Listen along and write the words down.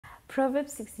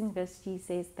Proverbs 16 verse 3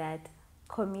 says that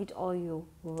commit all your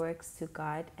works to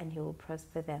God and He will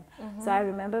prosper them. So I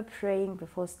remember praying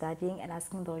before studying and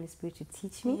asking the Holy Spirit to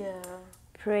teach me. Yeah.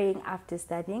 Praying after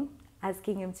studying,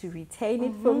 asking Him to retain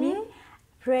it for me.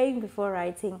 Praying before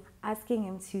writing, asking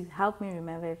Him to help me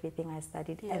remember everything I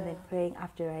studied. And then praying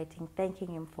after writing, thanking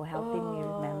Him for helping me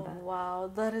remember.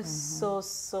 Wow, that is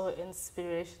so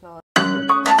inspirational.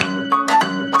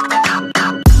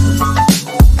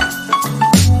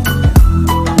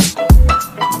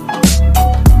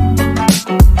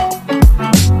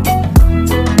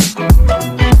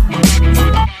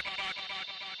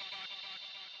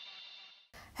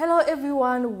 Hello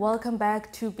everyone, welcome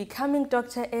back to Becoming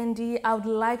Dr. Andy. I would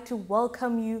like to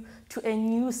welcome you to a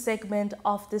new segment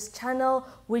of this channel,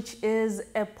 which is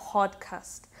a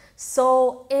podcast.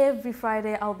 So every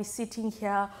Friday I'll be sitting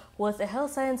here with a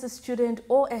health sciences student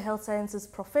or a health sciences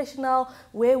professional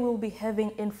where we'll be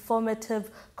having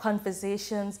informative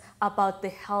conversations about the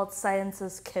health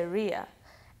sciences career.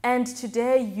 And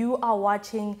today you are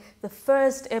watching the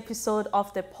first episode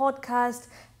of the podcast,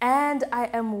 and I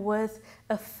am with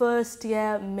a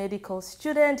first-year medical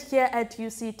student here at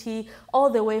UCT,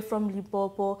 all the way from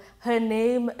Limpopo. Her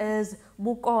name is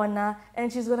Vukona,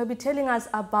 and she's going to be telling us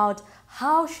about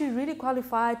how she really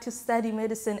qualified to study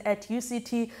medicine at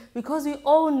UCT, because we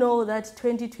all know that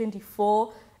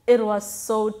 2024 it was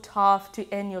so tough to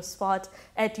earn your spot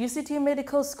at UCT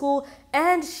Medical School,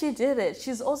 and she did it.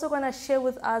 She's also going to share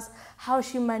with us how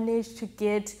she managed to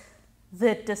get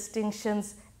the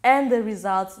distinctions and the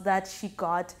results that she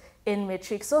got in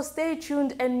matric. So stay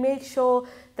tuned and make sure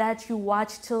that you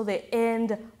watch till the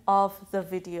end of the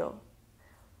video.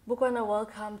 Vukona,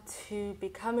 welcome to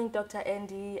Becoming Dr.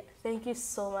 Andy. Thank you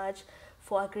so much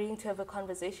for agreeing to have a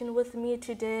conversation with me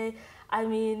today. I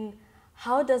mean,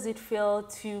 how does it feel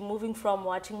to moving from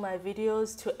watching my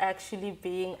videos to actually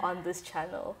being on this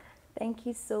channel? Thank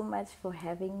you so much for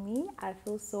having me. I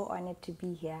feel so honored to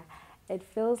be here. It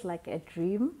feels like a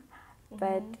dream,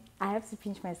 but I have to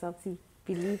pinch myself to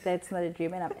believe that it's not a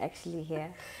dream and I'm actually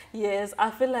here. Yes,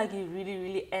 I feel like you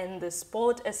really earned the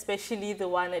spot, especially the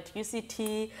one at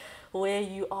UCT, where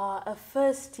you are a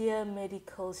first-year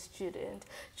medical student.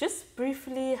 Just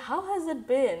briefly, how has it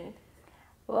been?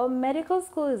 Well, medical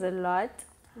school is a lot,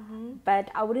 but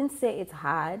I wouldn't say it's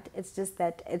hard. It's just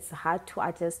that it's hard to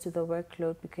adjust to the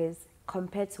workload because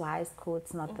compared to high school,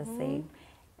 it's not the same.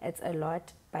 It's a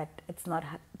lot, but it's not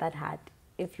that hard.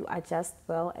 If you adjust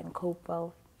well and cope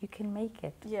well, you can make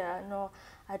it. Yeah, no,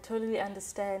 I totally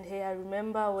understand. Hey, I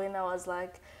remember when I was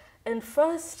like in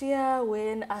first year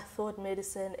when I thought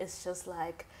medicine is just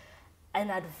like an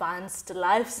advanced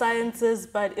life sciences,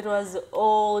 but it was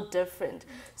all different.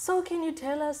 So can you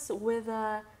tell us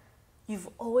whether you've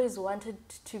always wanted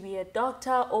to be a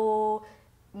doctor or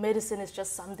medicine is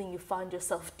just something you found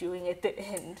yourself doing at the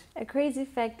end? A crazy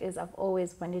fact is I've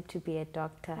always wanted to be a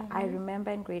doctor. I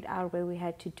remember in grade R where we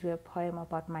had to do a poem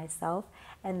about myself,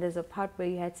 and there's a part where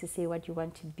you had to say what you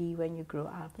want to be when you grow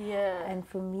up. Yeah. And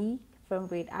for me, from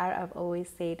grade R, I've always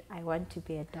said I want to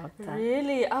be a doctor.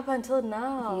 Really? Up until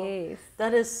now? Yes.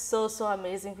 That is so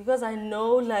amazing, because I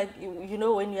know, like, you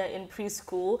know, when you're in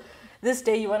preschool, this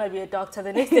day you want to be a doctor,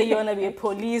 the next day you want to be a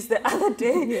police, the other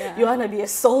day you want to be a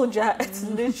soldier. It's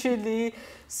literally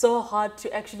so hard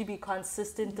to actually be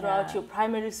consistent throughout your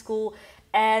primary school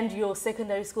and your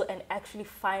secondary school and actually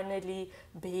finally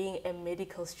being a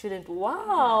medical student.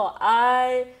 Wow,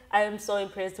 I am so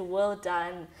impressed. Well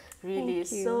done, really.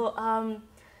 Thank you. So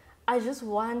I just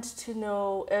want to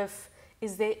know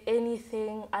is there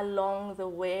anything along the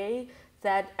way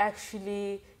that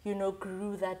actually, you know,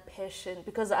 grew that passion?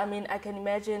 Because I mean, I can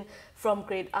imagine from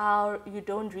grade R, you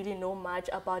don't really know much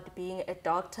about being a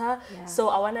doctor. Yeah. So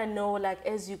I want to know, like,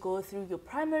 as you go through your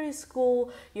primary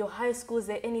school, your high school, is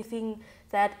there anything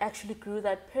that actually grew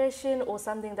that passion or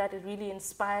something that really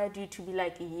inspired you to be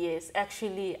like, yes,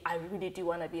 actually, I really do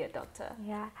want to be a doctor?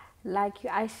 Yeah, like you,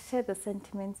 I share the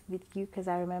sentiments with you because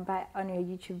I remember on your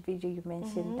YouTube video you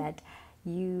mentioned that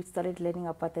you started learning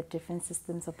about the different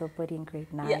systems of the body in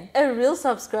grade 9. Yeah, a real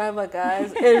subscriber,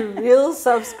 guys. A real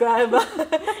subscriber.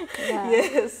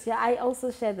 Yes. Yeah, I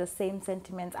also share the same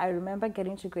sentiments. I remember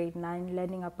getting to grade 9,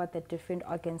 learning about the different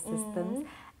organ systems,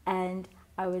 and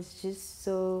I was just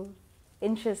so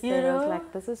interested. You know? I was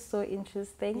like, this is so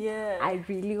interesting. Yeah. I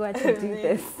really want to do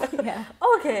this. Yeah.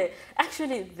 Okay,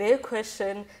 actually, their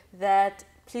question that,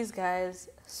 please guys,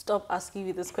 stop asking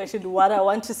me this question, what I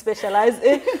want to specialize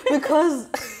in, because,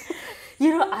 you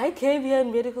know, I came here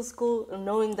in medical school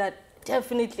knowing that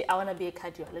definitely I want to be a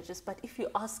cardiologist. But if you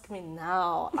ask me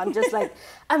now, I'm just like,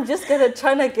 I'm just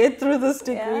trying to get through this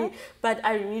degree. Yeah. But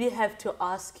I really have to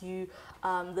ask you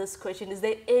this question. Is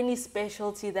there any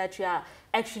specialty that you are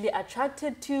actually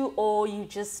attracted to, or you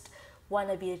just want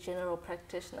to be a general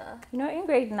practitioner? You know, in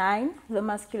grade 9, the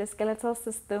musculoskeletal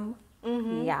system,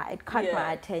 yeah, it caught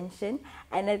my attention.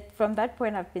 And from that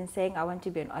point, I've been saying I want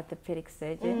to be an orthopedic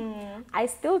surgeon. I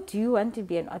still do want to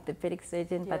be an orthopedic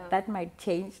surgeon, but that might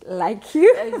change, like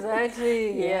you.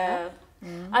 Exactly, yeah.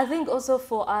 I think also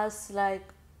for us, like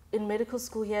in medical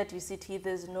school here at UCT,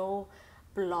 there's no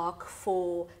block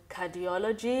for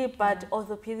cardiology, but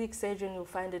orthopedic surgeon, you'll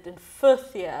find it in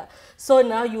 5th year. So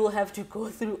now you will have to go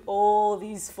through all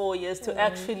these 4 years to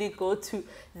actually go to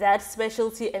that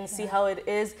specialty and see how it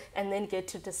is, and then get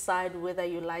to decide whether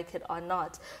you like it or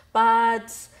not.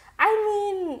 But I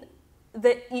mean,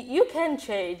 you can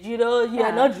change, you know, you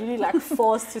are not really like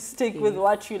forced to stick with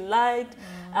what you liked.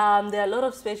 There are a lot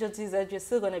of specialties that you're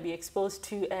still going to be exposed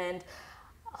to, and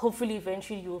hopefully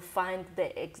eventually you'll find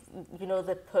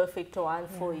the perfect one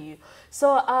for you.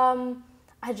 So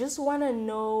I just want to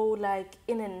know, like,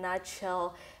 in a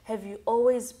nutshell, have you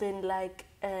always been like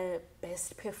a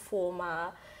best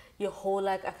performer your whole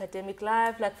like academic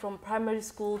life, like from primary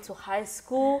school to high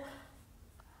school?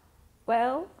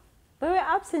 Well, there were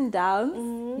ups and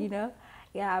downs, you know.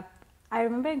 Yeah, I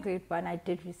remember in grade 1 I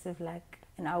did receive like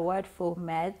an award for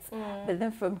maths, but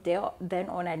then from then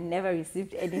on I never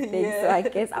received anything. So I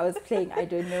guess I was playing, I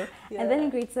don't know. And then in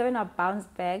grade 7 I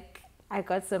bounced back. I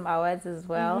got some awards as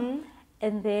well.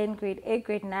 And then grade 8,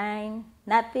 grade 9,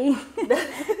 nothing.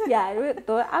 Yeah,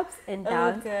 there were ups and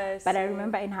downs. Okay, but I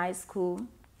remember in high school,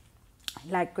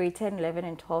 like grade 10, 11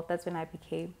 and 12, that's when I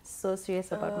became so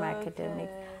serious about my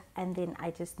academics. And then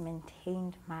I just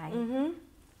maintained my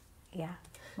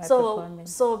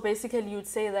performance. So basically you'd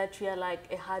say that you are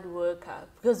like a hard worker,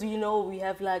 because you know we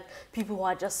have like people who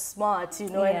are just smart, you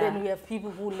know, and then we have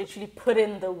people who literally put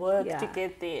in the work to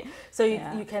get there. So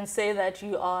you can say that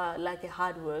you are like a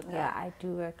hard worker. Yeah, I do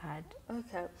work hard.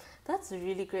 Okay, that's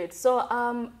really great. So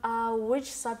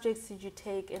which subjects did you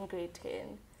take in grade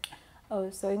 10? Oh,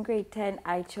 so in grade 10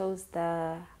 I chose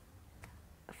the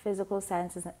physical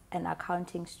sciences and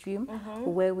accounting stream,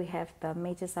 where we have the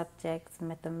major subjects: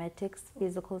 mathematics,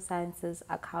 physical sciences,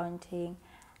 accounting,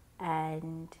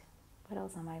 and what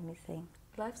else am I missing?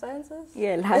 Life sciences?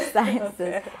 Yeah, life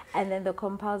sciences. And then the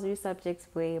compulsory subjects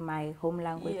were my home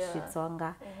language,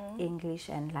 Xitsonga, English,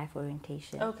 and life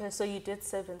orientation. Okay, so you did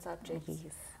 7 subjects.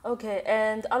 Yes. Okay,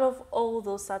 and out of all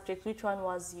those subjects, which one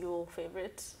was your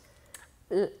favorite?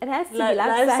 It has to be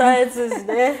life sciences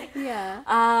there. Yeah.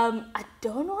 I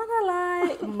don't want to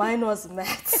lie, mine was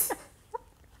maths.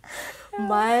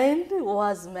 Mine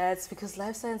was maths, because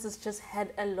life sciences just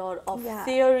had a lot of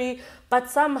theory, but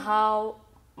somehow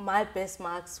my best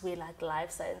marks were like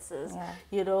life sciences,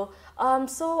 you know.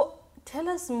 So tell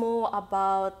us more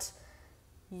about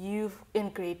you in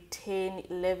grade 10,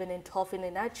 11 and 12 in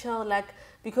a nutshell, like,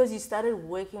 because you started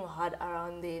working hard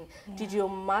around then. Did your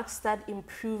marks start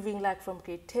improving like from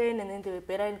grade 10, and then they were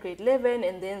better in grade 11,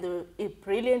 and then they were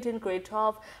brilliant in grade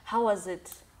 12? How was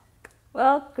it?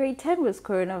 Well, grade 10 was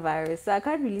coronavirus, so I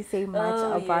can't really say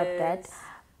much about that.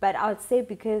 But I would say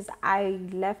because I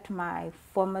left my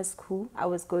former school, I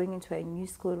was going into a new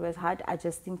school. It was hard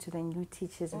adjusting to the new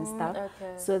teachers and stuff.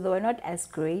 Okay. So they were not as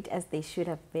great as they should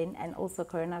have been, and also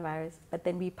coronavirus. But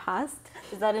then we passed.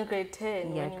 Is that in grade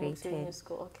 10? Yeah, when grade 10. You new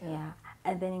school? Okay. Yeah.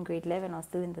 And then in grade 11, I was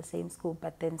still in the same school,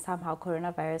 but then somehow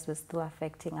coronavirus was still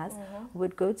affecting us. We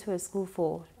would go to a school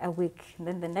for a week, and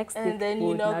then the next week we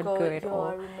would not go at all.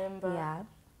 I remember. Yeah.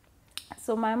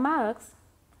 So my marks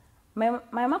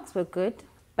were good,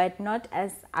 but not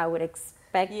as I would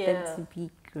expect them to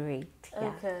be great.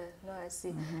 Yeah. Okay, no, I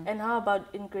see. And how about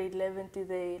in grade 11? Did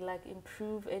they like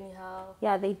improve anyhow?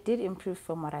 Yeah, they did improve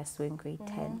from what I saw in grade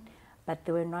 10, but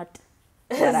they were not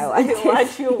what I wanted.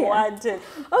 What you wanted.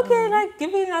 Okay, like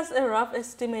giving us a rough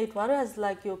estimate, what was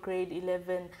like your grade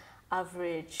 11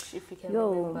 average, if you can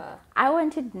remember? I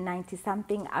wanted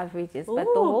 90-something averages, but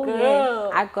the Ooh, whole girl. year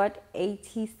I got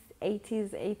 80s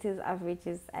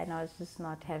averages, and I was just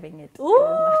not having it. Ooh,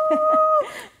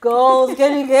 girls,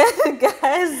 getting it,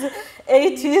 guys.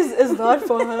 80s is not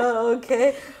for her,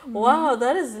 okay? Wow,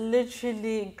 that is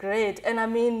literally great. And I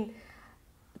mean,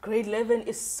 grade 11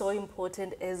 is so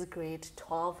important as grade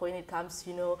 12 when it comes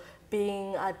to, you know,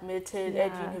 being admitted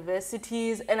at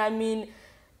universities. And I mean,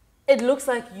 it looks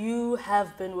like you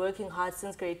have been working hard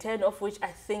since grade 10, of which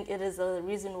I think it is the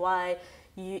reason why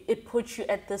it puts you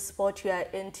at the spot you are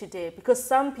in today? Because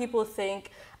some people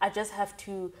think I just have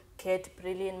to get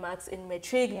brilliant marks in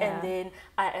matric and then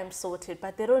I am sorted,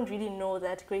 but they don't really know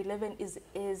that grade 11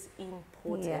 is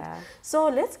important. So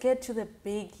let's get to the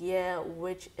big year,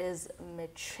 which is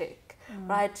matric.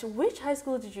 Right, which high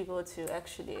school did you go to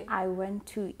actually? I went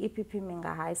to EPP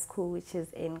Minga High School, which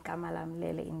is in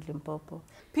Kamalamlele in Limpopo.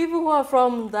 People who are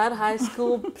from that high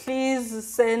school, please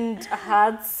send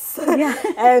hearts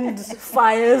and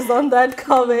fires on that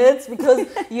comment, because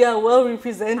you are well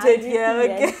represented here.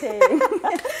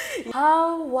 Okay.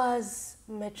 How was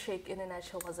matric in a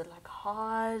nutshell? Was it like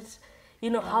hard? You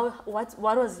know, what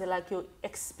was like your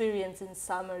experience in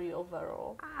summary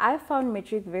overall? I found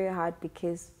matric very hard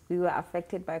because we were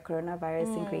affected by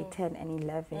coronavirus in grade 10 and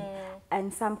 11.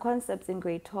 And some concepts in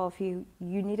grade 12, you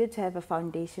needed to have a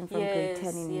foundation from grade 10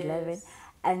 and 11.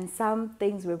 And some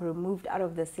things were removed out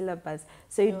of the syllabus.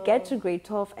 So you'd get to grade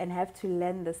 12 and have to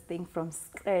learn this thing from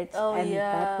scratch. And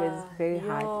that was very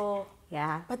hard.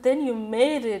 Yeah. But then you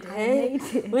made it, hey?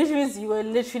 Which means you were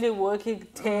literally working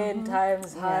 10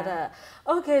 times harder.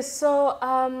 Okay,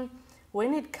 so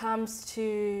when it comes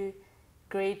to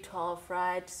grade 12,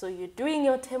 right? So you're doing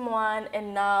your term 1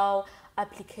 and now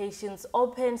applications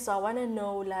open. So I want to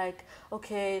know, like,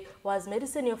 okay, was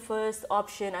medicine your first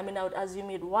option? I mean, I would assume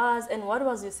it was. And what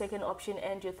was your second option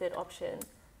and your third option?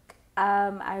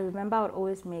 I remember I would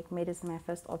always make medicine my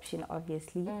first option,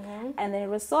 obviously. And then it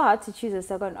was so hard to choose a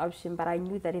second option, but I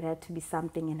knew that it had to be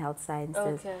something in health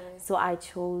sciences. So I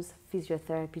chose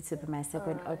physiotherapy to be my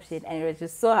second option. And it was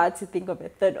just so hard to think of a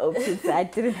third option, so I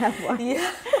didn't have one.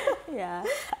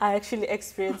 I actually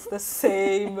experienced the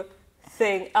same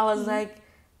thing. I was like,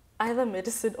 either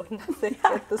medicine or nothing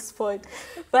at this point.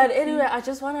 But anyway, I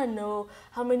just want to know,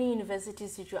 how many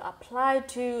universities did you apply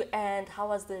to and how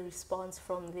was the response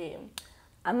from them?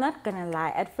 I'm not going to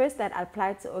lie. At first, I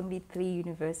applied to only 3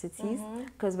 universities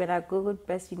because when I Googled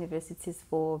best universities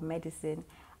for medicine,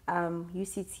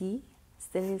 UCT,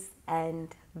 Stills,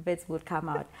 and Vets would come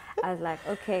out. I was like,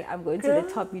 okay, I'm going to the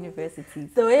top universities.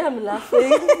 The way I'm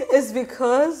laughing is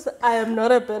because I am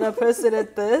not a better person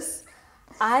at this.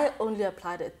 I only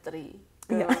applied at 3.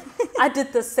 I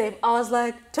did the same. I was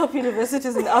like, top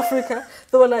universities in Africa.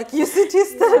 They were like, UCT,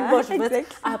 Stellenbosch. Exactly.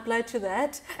 I applied to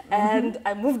that and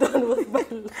I moved on with my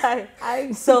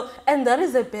life. So, and that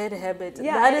is a bad habit.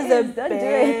 That is a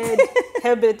bad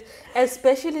habit.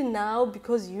 Especially now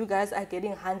because you guys are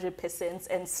getting 100%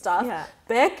 and stuff.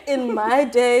 Back in my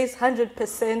days,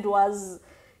 100% was,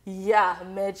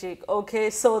 magic. Okay,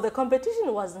 so the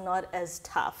competition was not as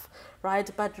tough. Right,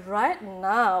 but right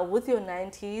now with your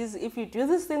 90s, if you do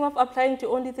this thing of applying to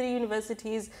only 3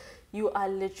 universities, you are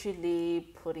literally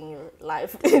putting your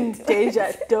life in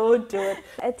danger. Don't do it.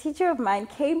 A teacher of mine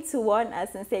came to warn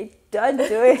us and said, don't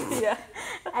do it.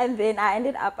 And then I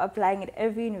ended up applying at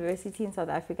every university in South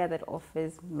Africa that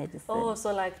offers medicine. Oh,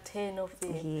 so like 10 of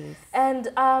them. Yes. And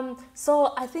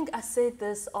so I think I said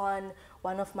this on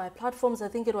one of my platforms. I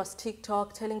think it was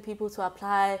TikTok, telling people to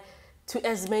apply to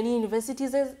as many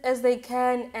universities as they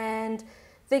can, and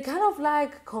they kind of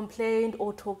like complained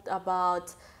or talked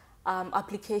about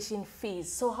application fees.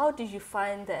 So how did you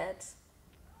find that?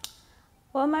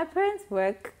 Well, my parents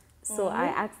work, so I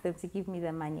asked them to give me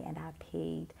the money and I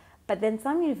paid. But then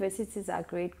some universities are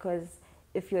great because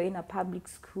if you're in a public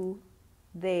school,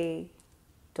 they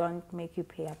don't make you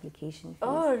pay application fees.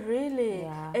 Oh, really?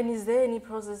 Yeah. And is there any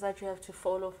process that you have to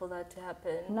follow for that to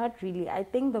happen? Not really. I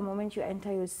think the moment you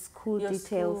enter your school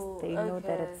details, they know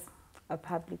that it's a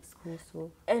public school.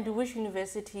 So. And which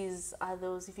universities are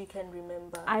those, if you can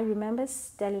remember? I remember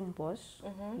Stellenbosch,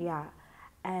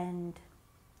 and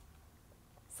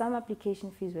some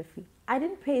application fees were free. I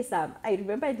didn't pay some. I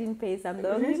remember I didn't pay some.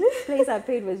 The only place I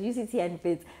paid was UCT and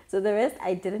Vets. So the rest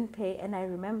I didn't pay. And I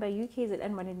remember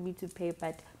UKZN wanted me to pay,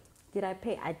 but did I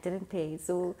pay? I didn't pay.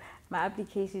 So my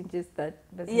application just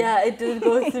it didn't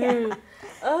go through.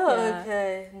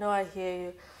 Okay. No, I hear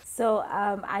you. So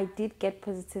I did get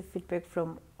positive feedback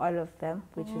from all of them,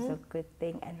 which was a good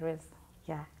thing. And it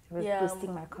was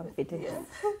boosting my confidence.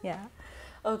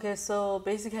 Okay, so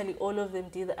basically all of them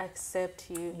did accept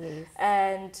you. Yes.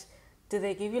 And did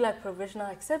they give you like provisional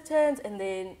acceptance and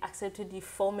then accepted you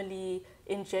formally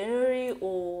in January,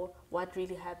 or what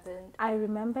really happened? I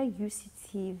remember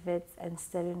UCT, Vets and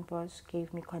Stellenbosch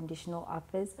gave me conditional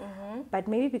offers, but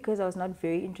maybe because I was not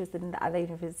very interested in the other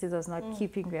universities, I was not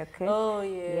keeping record. Oh,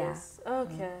 yes.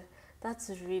 Okay. That's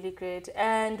really great.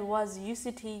 And was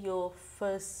UCT your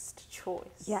first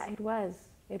choice? Yeah, it was.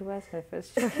 It was my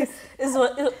first choice.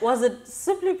 Was it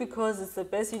simply because it's the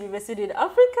best university in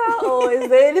Africa, or is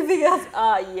there anything else?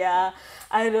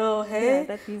 I know, hey? Yeah,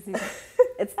 that's easy.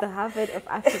 It's the Harvard of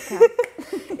Africa.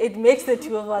 It makes the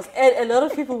two of us. And a lot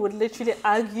of people would literally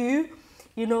argue,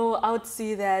 you know, I would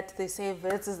see that they say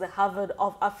Wits is the Harvard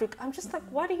of Africa. I'm just like,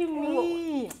 what do you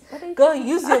mean? Go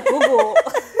use your Google.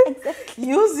 Exactly.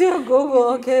 Use your Google,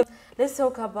 okay? Let's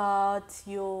talk about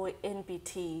your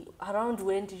NBT. Around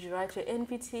when did you write your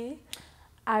NBT?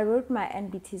 I wrote my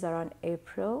NBTs around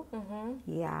April.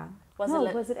 Yeah.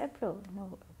 Was it April?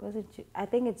 No, was it? I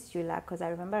think it's July because I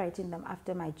remember writing them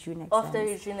after my June exams. After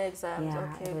your June exams,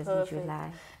 yeah, okay, it was perfect. in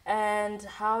July. And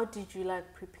how did you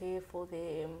like prepare for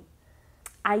them?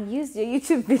 I used your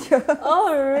YouTube video.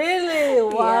 Oh,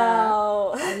 really?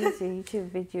 Wow. Yeah, I used your YouTube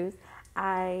videos.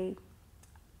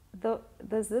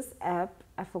 There's this app.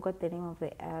 I forgot the name of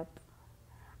the app.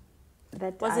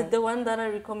 Was it the one that I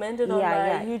recommended on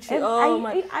my YouTube? And oh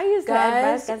I used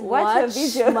guys, to watch your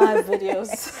video. My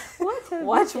videos.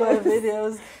 Watch my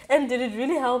videos. And did it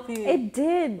really help you? It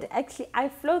did. Actually, I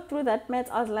flowed through that math.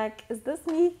 I was like, is this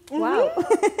me? Wow.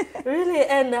 Really?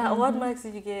 And what marks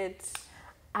did you get?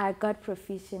 I got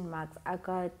proficient marks. I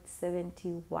got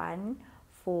 71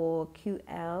 for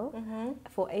QL.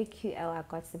 For AQL, I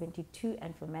got 72.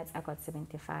 And for maths, I got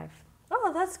 75.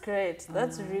 Oh, that's great.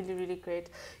 That's really, really great.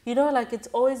 You know, like it's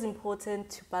always important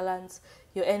to balance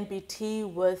your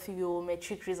NBT with your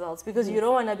matric results because you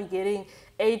don't want to be getting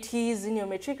 80s in your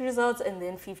matric results and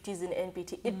then 50s in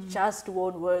NBT. It just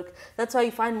won't work. That's why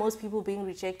you find most people being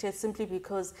rejected simply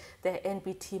because their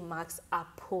NBT marks are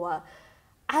poor.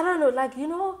 I don't know, like, you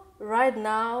know, right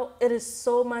now it is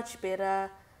so much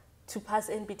better to pass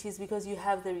NBTs because you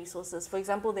have the resources. For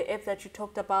example, the app that you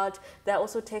talked about, there are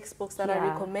also textbooks that are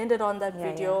recommended on that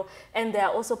video, and there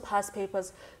are also past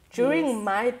papers. During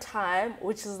my time,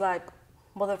 which is like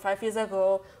more than 5 years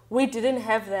ago, we didn't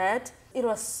have that. It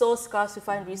was so scarce to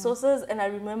find resources, and I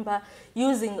remember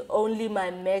using only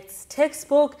my maths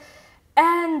textbook,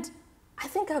 and I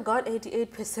think I got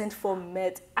 88% for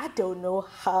maths. I don't know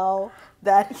how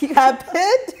that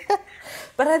happened.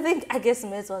 But I guess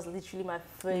maths was literally my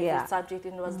favorite subject,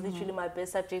 and it was literally my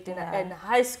best subject in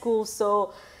high school.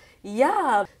 So,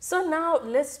 yeah. So now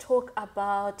let's talk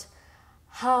about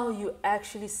how you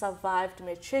actually survived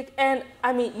matric. And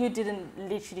I mean, you didn't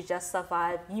literally just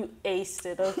survive, you aced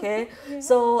it, okay?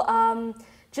 So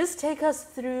just take us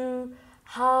through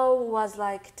how was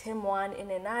like term 1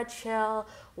 in a nutshell.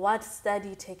 What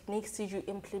study techniques did you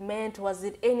implement? Was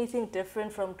it anything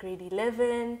different from grade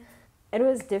 11? It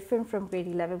was different from grade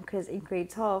 11 because in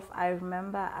grade 12, I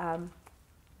remember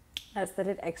I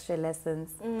started extra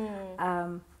lessons.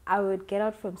 I would get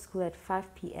out from school at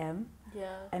 5 p.m.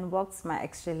 And walk to my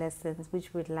extra lessons,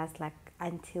 which would last like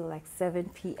until like 7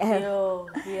 p.m.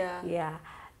 Yeah.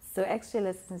 So extra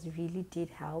lessons really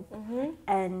did help.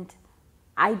 And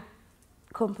I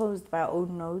composed my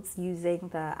own notes using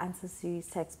the answer series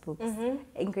textbooks.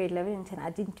 In grade 11 and 10, I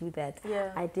didn't do that.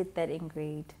 I did that in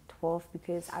grade 12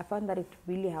 because I found that it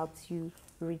really helps you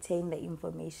retain the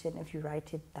information if you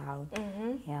write it down.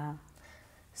 Yeah.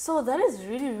 So that is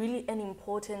really, really an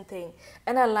important thing.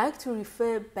 And I like to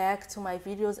refer back to my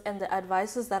videos and the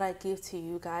advices that I give to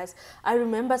you guys. I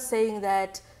remember saying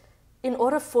that in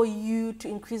order for you to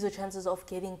increase your chances of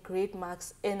getting great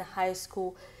marks in high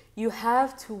school, you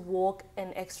have to walk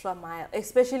an extra mile,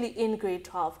 especially in grade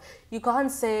 12. You can't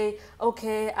say,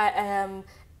 okay, I am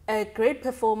a great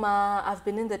performer, I've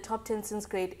been in the top 10 since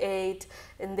grade 8,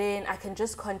 and then I can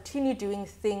just continue doing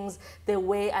things the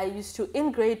way I used to.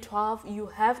 In grade 12, you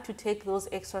have to take those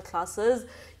extra classes.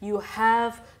 You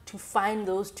have to find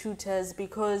those tutors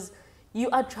because you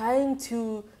are trying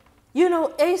to, you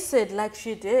know, ace it like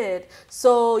she did.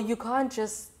 So you can't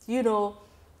just, you know,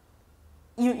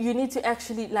 you need to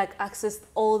actually like access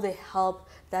all the help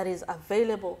that is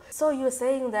available. So you're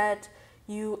saying that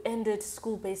you ended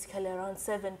school basically around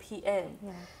 7 p.m.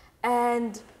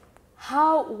 And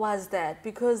how was that?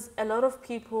 Because a lot of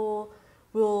people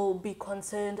will be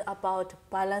concerned about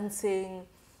balancing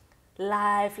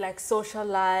life, like social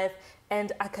life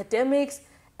and academics.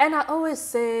 And I always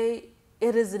say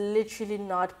it is literally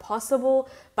not possible,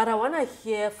 but I want to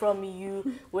hear from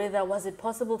you whether was it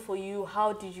possible for you,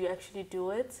 how did you actually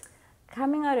do it?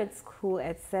 Coming out of school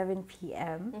at 7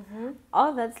 p.m.,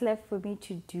 all that's left for me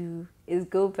to do is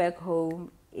go back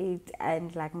home, eat,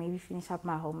 and like maybe finish up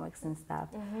my homeworks and stuff.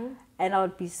 And I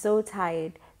would be so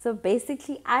tired. So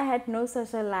basically, I had no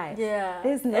social life.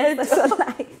 There's no social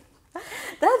life.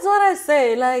 That's what I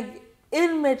say. Like,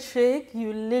 in matric,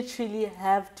 you literally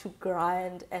have to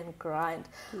grind and grind.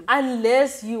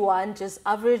 Unless you want just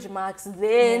average marks,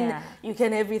 then you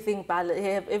can have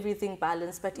everything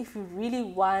balanced. But if you really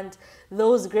want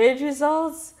those great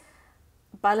results,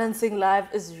 balancing life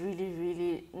is really,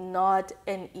 really not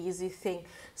an easy thing.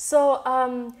 So,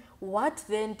 what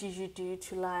then did you do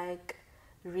to like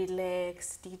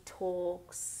relax,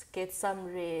 detox, get some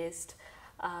rest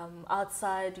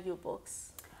outside your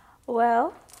books?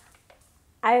 Well,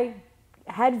 I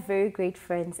had very great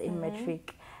friends in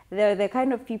matric. They're the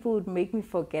kind of people who would make me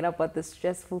forget about the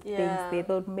stressful things. They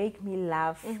would make me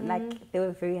laugh. Like, they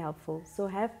were very helpful. So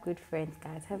have good friends,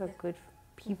 guys. Have a good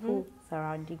people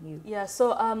surrounding you. Yeah.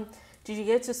 So, did you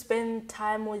get to spend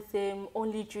time with them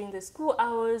only during the school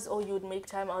hours, or you would make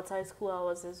time outside school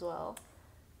hours as well?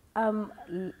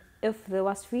 If there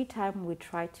was free time, we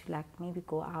try to like maybe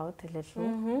go out a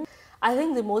little. I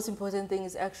think the most important thing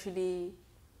is actually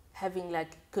having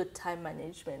like good time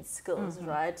management skills,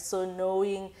 right? So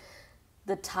knowing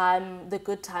the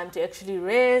good time to actually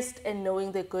rest, and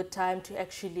knowing the good time to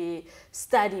actually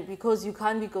study, because you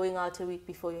can't be going out a week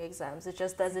before your exams. It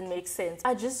just doesn't make sense.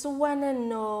 I just want to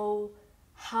know,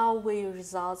 how were your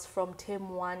results from term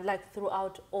 1, like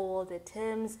throughout all the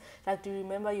terms? Like, do you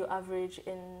remember your average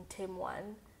in term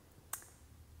 1?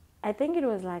 I think it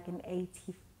was like an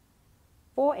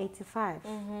 84, 85.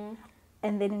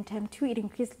 And then in term 2, it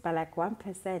increased by like 1%,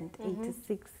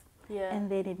 86. Yeah. And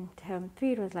then in term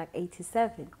 3, it was like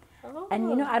 87. Oh. And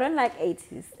you know, I don't like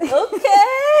 80s.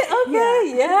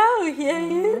 Okay, yeah, we hear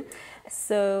you.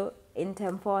 So in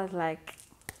term 4, I was like,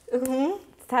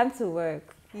 it's time to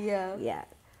work. Yeah.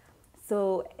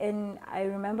 So I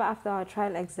remember after our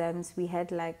trial exams, we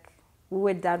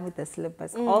were done with the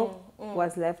syllabus. All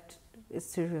was left is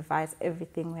to revise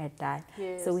everything we had done.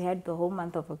 Yes. So we had the whole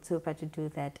month of October to do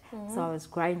that. So I was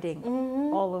grinding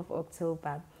all of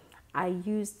October. I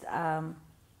used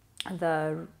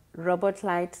the robot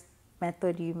light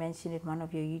method you mentioned in one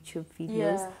of your YouTube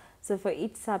videos. Yeah. So for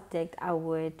each subject, I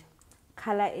would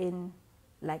color in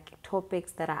like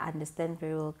topics that I understand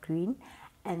very well, green,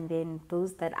 and then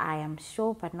those that I am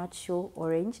sure but not sure,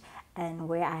 orange, and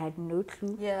where I had no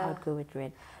clue, I would go with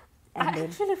red. And I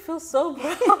actually feel so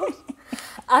proud.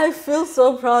 I feel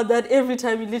so proud that every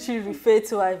time you literally refer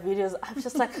to our videos, I'm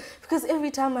just like, because every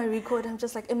time I record, I'm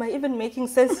just like, am I even making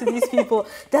sense to these people?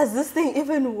 Does this thing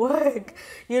even work?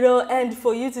 You know, and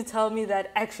for you to tell me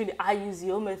that actually I use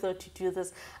your method to do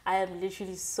this, I am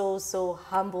literally so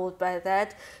humbled by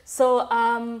that. So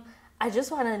I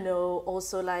just want to know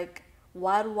also, like,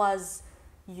 what was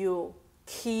your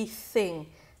key thing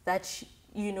that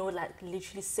you know, like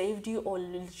literally saved you or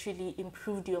literally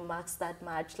improved your marks that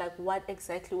much? Like, what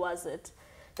exactly was it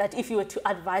that if you were to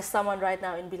advise someone right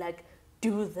now and be like,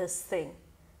 do this thing?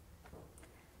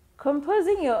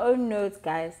 Composing your own notes,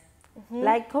 guys.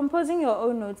 Like, composing your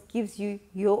own notes gives you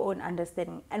your own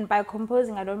understanding. And by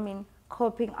composing, I don't mean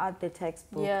copying out the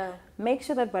textbook. Yeah. Make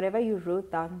sure that whatever you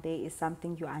wrote down there is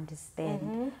something you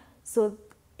understand. So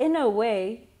in a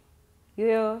way,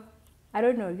 you're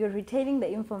retaining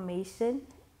the information.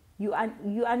 You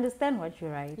understand what you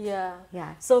write.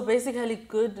 Yeah. So basically,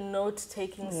 good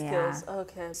note-taking skills.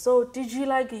 Okay. So did you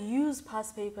like use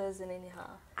past papers in anyhow?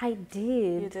 I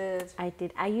did. You did? I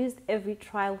did. I used every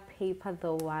trial paper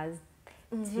there was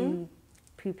to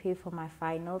prepare for my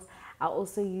finals. I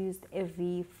also used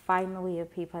every final year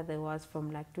paper there was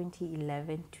from like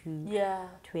 2011 to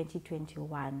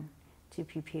 2021 to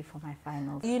prepare for my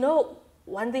finals. You know,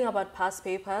 one thing about past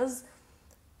papers,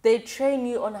 they train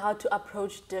you on how to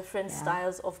approach different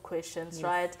styles of questions,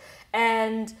 right?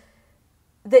 And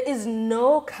there is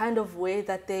no kind of way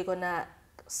that they're gonna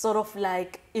sort of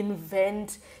like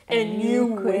invent a new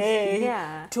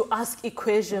way to ask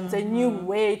equations, a new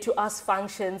way to ask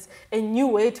functions, a new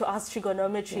way to ask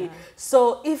trigonometry.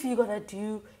 So if you're gonna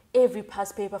do every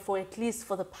past paper for at least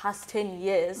for the past 10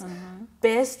 years,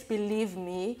 best believe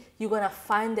me, you're gonna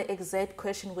find the exact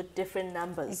question with different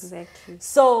numbers. Exactly.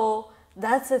 So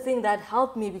that's the thing that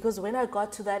helped me, because when I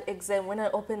got to that exam, when I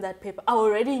opened that paper, I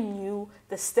already knew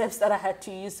the steps that I had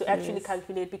to use to actually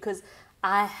calculate, because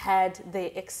I had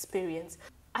the experience.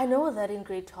 I know that in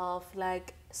grade 12,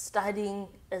 like, studying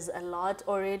is a lot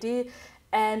already,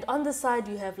 and on the side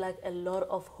you have like a lot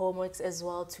of homeworks as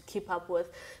well to keep up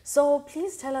with. So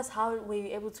please tell us, how were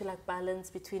you able to like balance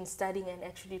between studying and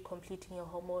actually completing your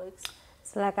homeworks?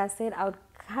 So like I said, I would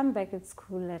come back at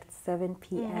school at 7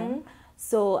 p.m.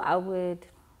 So I would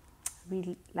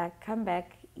really like come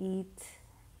back, eat,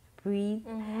 breathe,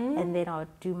 and then I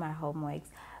would do my homeworks.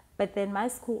 But then my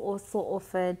school also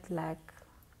offered, like,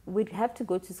 we'd have to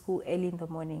go to school early in the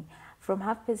morning. From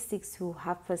 6:30 to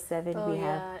 7:30, we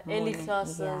have early morning,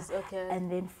 classes. Okay.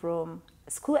 And then from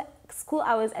school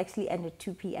hours actually end at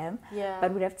 2 p.m.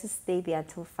 But we'd have to stay there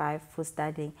till 5 for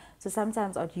studying. So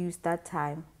sometimes I'd use that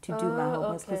time to do my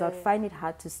homework, because I'd find it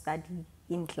hard to study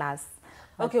in class.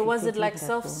 Okay, was it like that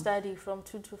self-study from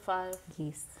 2 to 5?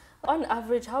 Yes. On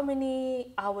average, how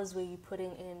many hours were you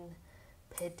putting in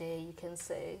per day, you can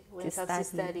say, when it comes to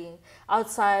studying?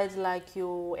 Outside, like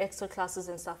your extra classes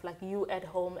and stuff, like you at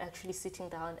home actually sitting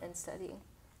down and studying?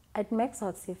 At max,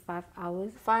 I'd say 5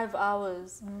 hours. 5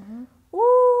 hours.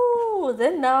 Ooh,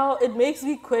 then now it makes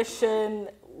me question,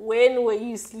 when were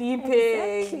you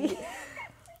sleeping? Exactly.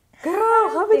 Girl,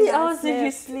 how many hours did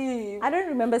you sleep? I don't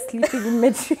remember sleeping in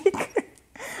matric.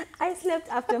 I slept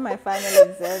after my final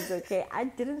exams, okay? I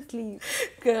didn't sleep.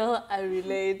 Girl, I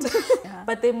relate. Yeah.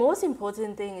 But the most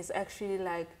important thing is actually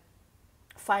like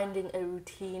finding a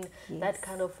routine that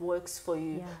kind of works for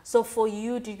you. Yeah. So for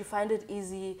you, did you find it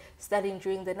easy studying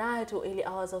during the night or early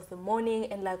hours of the morning?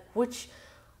 And like which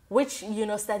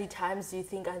study times do you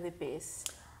think are the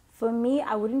best? For me,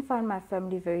 I wouldn't find my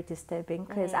family very disturbing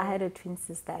because I had a twin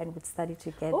sister and would study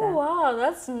together. Oh wow,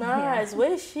 that's nice. Yeah.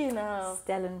 Where is she now?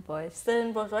 Stellenbosch.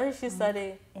 Stellenbosch. What is she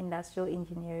studying? Industrial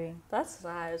engineering. That's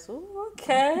nice. Ooh,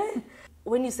 okay.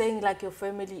 When you're saying like your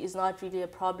family is not really a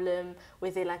problem,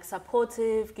 were they like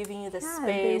supportive, giving you the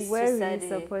space they were to study? really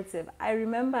supportive. I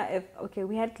remember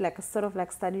we had like a sort of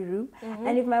like study room,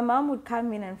 and if my mom would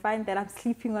come in and find that I'm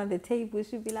sleeping on the table,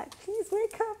 she'd be like, please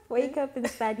wake up and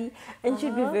study. And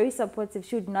she'd be very supportive.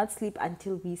 She would not sleep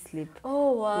until we sleep.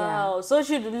 Oh wow. Yeah. So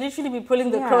she'd literally be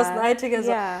pulling the cross-nighting as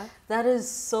well. Yeah. That is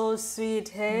so sweet,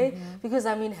 hey? Because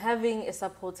I mean, having a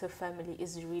supportive family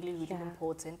is really, really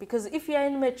important. Because if you're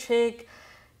in matric,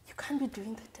 you can't be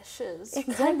doing the dishes.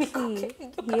 Exactly. You can't be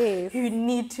cooking. You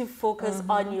need to focus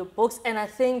on your books. And I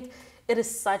think it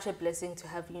is such a blessing to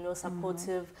have,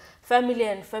 supportive family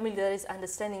and family that is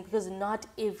understanding, because not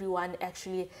everyone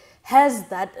actually has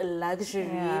that luxury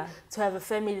to have a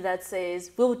family that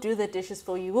says, we'll do the dishes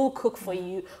for you, we'll cook for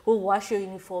you, we'll wash your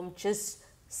uniform, just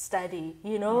study,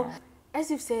 Yeah. As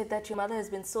you've said that your mother has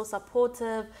been so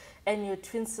supportive and your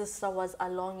twin sister was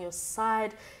along your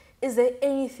side, is there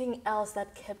anything else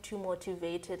that kept you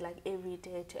motivated like every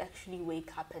day to actually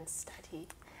wake up and study?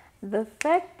 The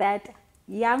fact that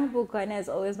young Vukona has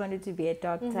always wanted to be a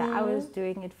doctor. I was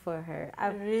doing it for her.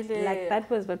 Really? Like that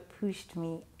was what pushed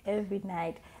me every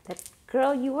night. That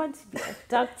girl, you want to be a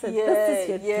doctor. Yeah, this is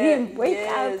your dream. Wake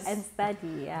up and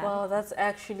study. Yeah. Wow, that's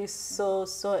actually so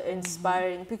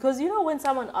inspiring. Because when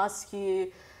someone asks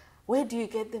you, where do you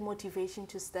get the motivation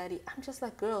to study? I'm just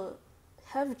like, girl,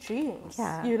 have dreams.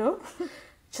 Yeah.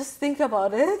 Just think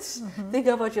about it. Think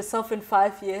about yourself in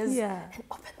 5 years. Yeah. And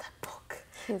open that book.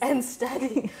 And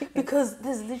study, because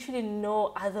there's literally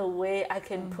no other way I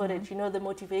can put it. The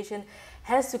motivation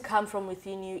has to come from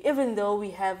within you, even though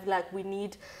we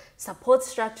need support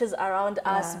structures around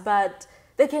us, but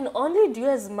they can only do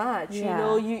as much.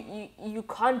 You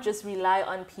can't just rely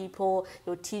on people,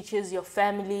 your teachers, your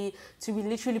family, to be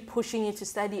literally pushing you to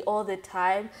study all the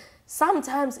time.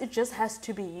 Sometimes it just has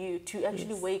to be you to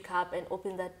actually wake up and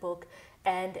open that book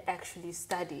and actually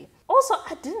study. Also,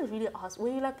 I didn't really ask, were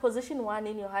you like position 1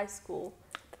 in your high school?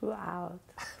 Throughout.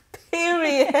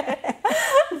 Period.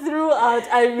 Throughout.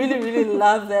 I really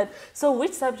love that. So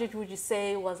which subject would you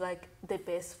say was like the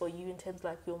best for you in terms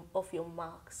like of your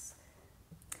marks?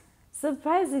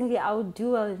 Surprisingly, I would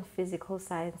do well in physical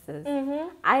sciences.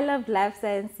 I love life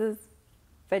sciences,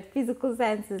 but physical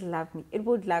sciences love me. It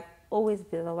would always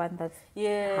be the one that's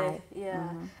high.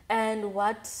 And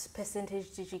what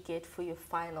percentage did you get for your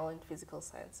final in physical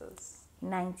sciences?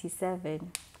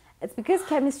 97. It's because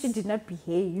chemistry did not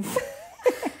behave.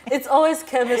 It's always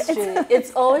chemistry.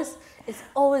 It's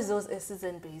always those S's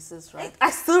and bases, right?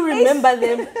 I still remember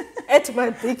them at my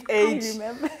big age. I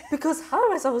remember. Because how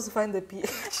am I supposed to find the pH?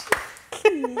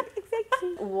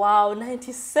 Exactly. Wow,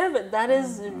 97. That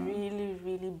is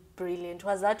really brilliant.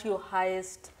 Was that your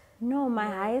highest? No, my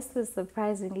highest was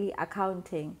surprisingly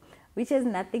accounting, which has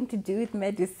nothing to do with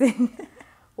medicine.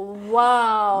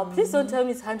 Wow. Please don't tell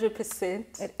me it's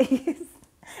 100%. It is.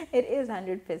 It is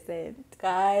 100%.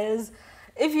 Guys,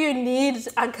 if you need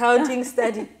accounting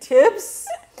study tips,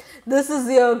 this is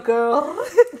your girl.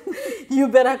 You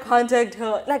better contact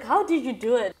her. Like, how did you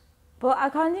do it? Well,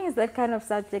 accounting is that kind of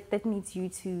subject that needs you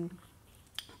to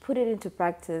put it into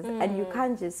practice, and you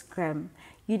can't just cram.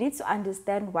 You need to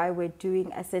understand why we're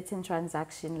doing a certain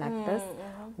transaction like this,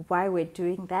 why we're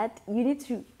doing that. You need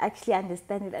to actually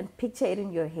understand it and picture it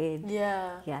in your head.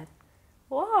 Yeah.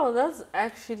 Wow, that's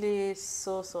actually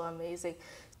so amazing.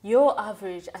 Your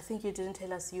average, I think you didn't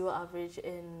tell us your average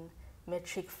in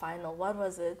metric final. What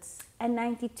was it? A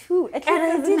 92. At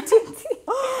 92.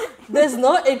 There's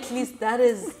no at least. That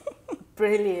is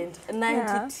brilliant.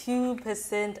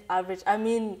 92% average. I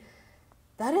mean,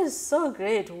 that is so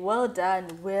great. Well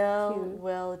done.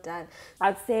 Well done.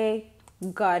 I'd say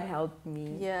God help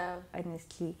me. Yeah.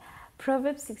 Honestly.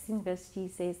 Proverbs 16 verse 3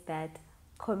 says that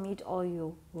commit all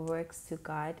your works to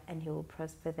God and He will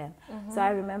prosper them. So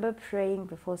I remember praying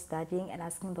before studying and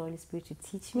asking the Holy Spirit to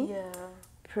teach me. Yeah.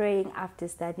 Praying after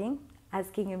studying,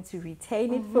 asking Him to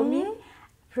retain it for me.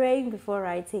 Praying before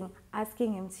writing,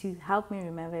 asking Him to help me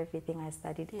remember everything I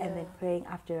studied. Yeah. And then praying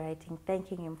after writing,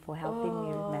 thanking Him for helping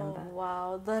me remember.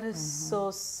 Wow, that is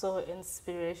so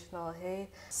inspirational, hey?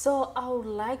 So I would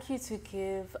like you to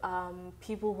give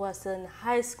people who are still in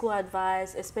high school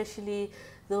advice, especially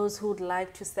those who would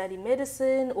like to study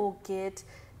medicine or get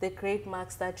the great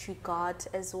marks that you got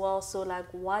as well. So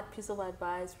like, what piece of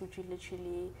advice would you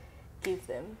literally give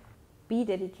them? Be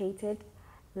dedicated.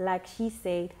 Like she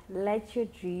said, let your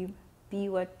dream be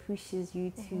what pushes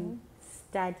you to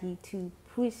study, to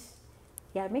push.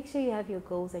 Yeah, make sure you have your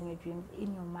goals and your dreams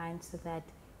in your mind so that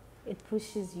it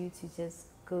pushes you to just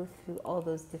go through all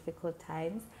those difficult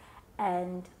times.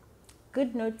 And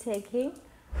good note taking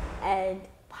and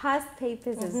past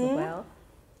papers as well.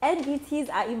 NBTs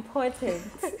are important.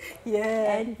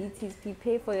 Yeah. NBTs,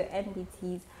 prepare for your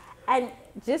NBTs. And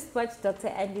just watch Dr.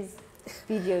 Andy's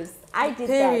videos. I did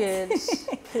Period.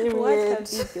 that. Period. Watch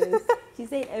her videos. She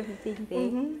said everything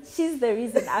there. She's the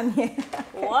reason I'm here.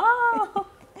 Wow.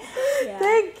 Yeah.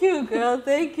 Thank you, girl.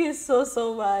 Thank you so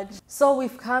much. So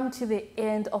we've come to the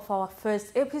end of our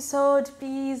first episode.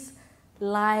 Please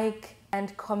like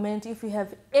and comment if you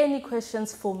have any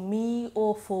questions for me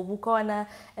or for Vukona.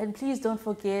 And please don't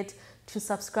forget to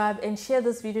subscribe and share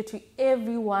this video to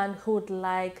everyone who would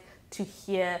like to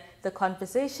hear the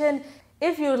conversation.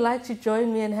 If you would like to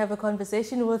join me and have a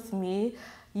conversation with me,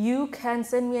 you can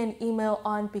send me an email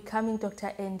on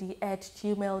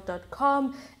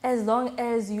becomingdrandy@gmail.com as long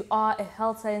as you are a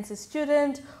health sciences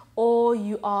student or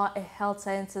you are a health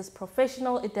sciences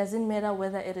professional. It doesn't matter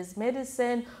whether it is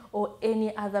medicine or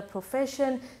any other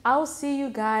profession. I'll see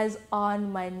you guys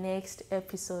on my next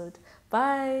episode.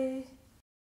 Bye.